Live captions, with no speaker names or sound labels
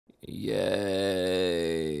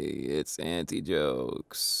Yay, it's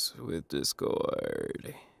anti-jokes with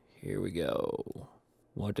Discord. Here we go.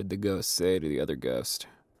 What did the ghost say to the other ghost?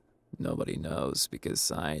 Nobody knows because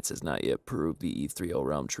science has not yet proved the ethereal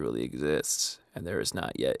realm truly exists, and there is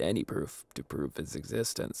not yet any proof to prove its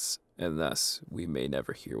existence, and thus we may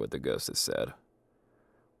never hear what the ghost has said.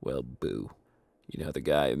 Well, boo. You know the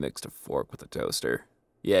guy who mixed a fork with a toaster?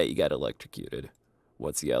 Yeah, he got electrocuted.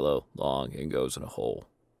 What's yellow, long, and goes in a hole?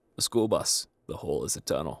 A school bus. The hole is a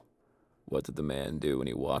tunnel. What did the man do when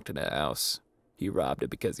he walked in a house? He robbed it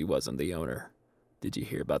because he wasn't the owner. Did you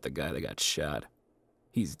hear about the guy that got shot?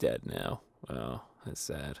 He's dead now. Oh, that's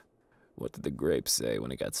sad. What did the grape say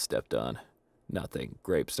when it got stepped on? Nothing.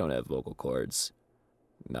 Grapes don't have vocal cords.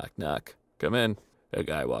 Knock, knock. Come in. A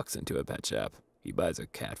guy walks into a pet shop. He buys a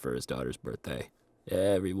cat for his daughter's birthday.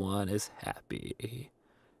 Everyone is happy.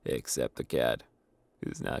 Except the cat,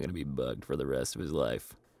 who's not going to be bugged for the rest of his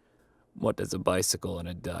life. What does a bicycle and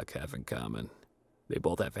a duck have in common? They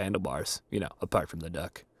both have handlebars, apart from the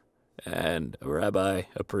duck. And a rabbi,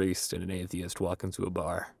 a priest, and an atheist walk into a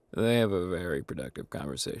bar. They have a very productive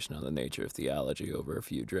conversation on the nature of theology over a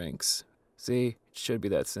few drinks. See, it should be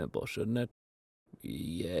that simple, shouldn't it?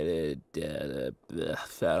 Yeah,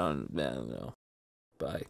 I don't know. Bye.